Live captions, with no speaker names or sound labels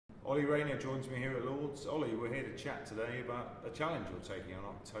Ollie Rayner joins me here at Lord's. Ollie, we're here to chat today about a challenge you're taking on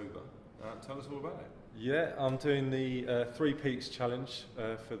October. Tell us all about it. Yeah, I'm doing the Three Peaks Challenge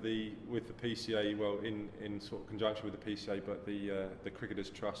with the PCA. Well, in sort of conjunction with the PCA, but the Cricketers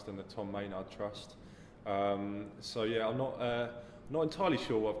Trust and the Tom Maynard Trust. So yeah, I'm not entirely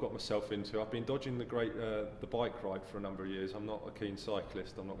sure what I've got myself into. I've been dodging the bike ride for a number of years. I'm not a keen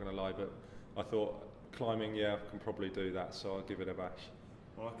cyclist, I'm not going to lie, but I thought climbing, yeah, I can probably do that, so I'll give it a bash.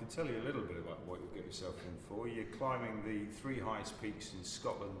 Well, I can tell you a little bit about what you'll get yourself in for. You're climbing the three highest peaks in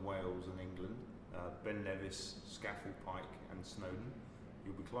Scotland, Wales and England, Ben Nevis, Scafell Pike and Snowdon.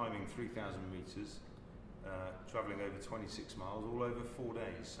 You'll be climbing 3,000 metres, travelling over 26 miles, all over 4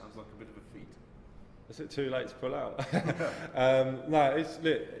 days. Sounds like a bit of a feat. Is it too late to pull out? No,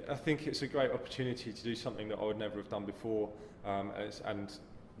 I think it's a great opportunity to do something that I would never have done before, and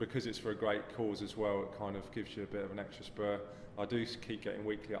because it's for a great cause as well, it kind of gives you a bit of an extra spur. I do keep getting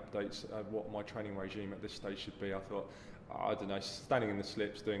weekly updates of what my training regime at this stage should be. I thought, I don't know, standing in the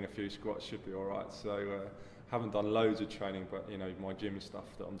slips, doing a few squats should be all right. So haven't done loads of training, but you know, my gym stuff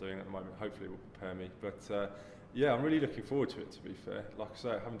that I'm doing at the moment hopefully will prepare me. But yeah, I'm really looking forward to it, to be fair. Like I say,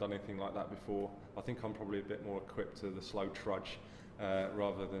 I haven't done anything like that before. I think I'm probably a bit more equipped to the slow trudge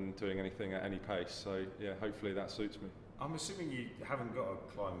rather than doing anything at any pace. So yeah, hopefully that suits me. I'm assuming you haven't got a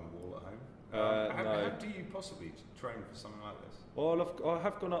climbing wall at home. No. How do you possibly train for something like this? Well, I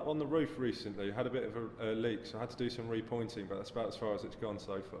have gone up on the roof recently. I had a bit of a leak, so I had to do some repointing, but that's about as far as it's gone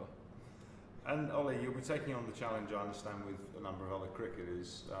so far. And Ollie, you'll be taking on the challenge, I understand, with a number of other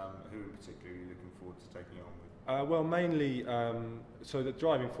cricketers. Who in particular are you looking forward to taking on with? Well, mainly, so the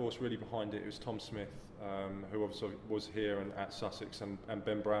driving force really behind it was Tom Smith, who obviously was here and at Sussex, and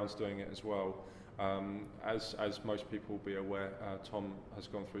Ben Brown's doing it as well. As most people will be aware, Tom has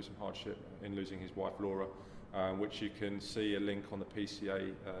gone through some hardship in losing his wife Laura, which you can see a link on the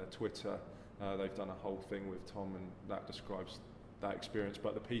PCA Twitter. They've done a whole thing with Tom, and that describes that experience.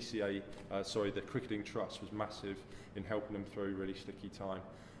 But the PCA, the Cricketing Trust was massive in helping them through a really sticky time.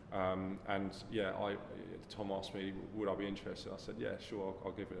 And yeah, Tom asked me, would I be interested? I said, yeah, sure,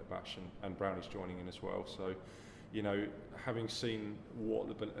 I'll give it a bash, and Brownie's joining in as well. So, you know, having seen what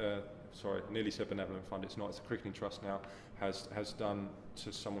the nearly said Benevolent Fund, it's not, it's the Cricketing Trust now, has done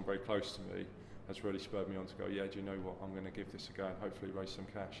to someone very close to me, has really spurred me on to go, yeah, do you know what, I'm going to give this a go and hopefully raise some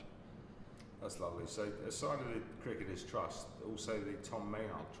cash. That's lovely. So aside of the Cricketers Trust, also the Tom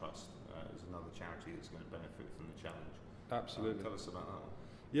Maynard Trust is another charity that's going to benefit from the challenge. Absolutely. Tell us about that one.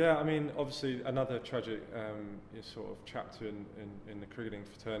 Yeah, I mean, obviously another tragic sort of chapter in the cricketing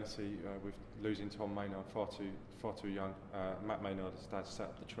fraternity with losing Tom Maynard far too young. Matt Maynard, his dad, set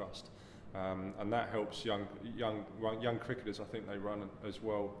up the trust, and that helps young cricketers. I think they run as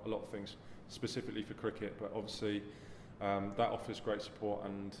well a lot of things specifically for cricket, but obviously that offers great support,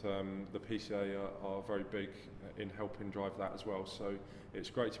 and the PCA are very big in helping drive that as well. So it's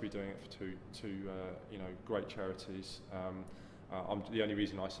great to be doing it for two great charities. The only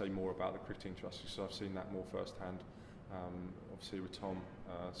reason I say more about the Cricketing Trust is because I've seen that more firsthand, obviously with Tom.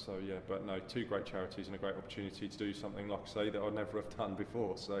 So yeah, but no, two great charities and a great opportunity to do something, like I say, that I'd never have done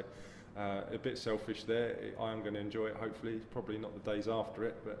before. So a bit selfish there. I am going to enjoy it, hopefully. Probably not the days after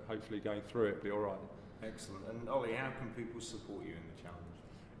it, but hopefully going through it will be all right. Excellent. And Ollie, how can people support you in the challenge?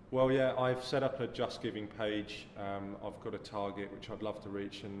 Well, yeah, I've set up a Just Giving page. I've got a target which I'd love to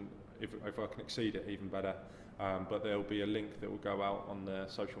reach, and if I can exceed it, even better. But there'll be a link that will go out on the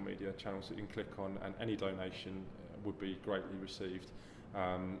social media channels that you can click on, and any donation would be greatly received.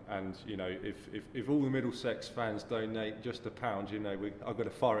 And you know, if all the Middlesex fans donate just £1, you know, I've got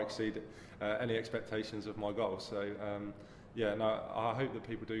to far exceed any expectations of my goal. So yeah, no, I hope that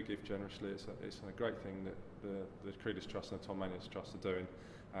people do give generously. It's a great thing that the Cricketers Trust and the Tom Maynard Trust are doing,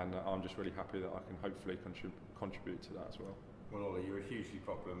 and I'm just really happy that I can hopefully contribute to that as well. Well, Ollie, you're a hugely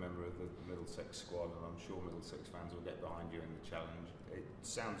popular member of the Middlesex squad, and I'm sure Middlesex fans will get behind you in the challenge. It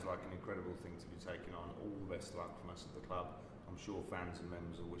sounds like an incredible thing to be taking on. All the best of luck from us at the club. I'm sure fans and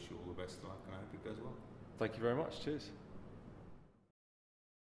members will wish you all the best of luck, and I hope it goes well. Thank you very much. Cheers.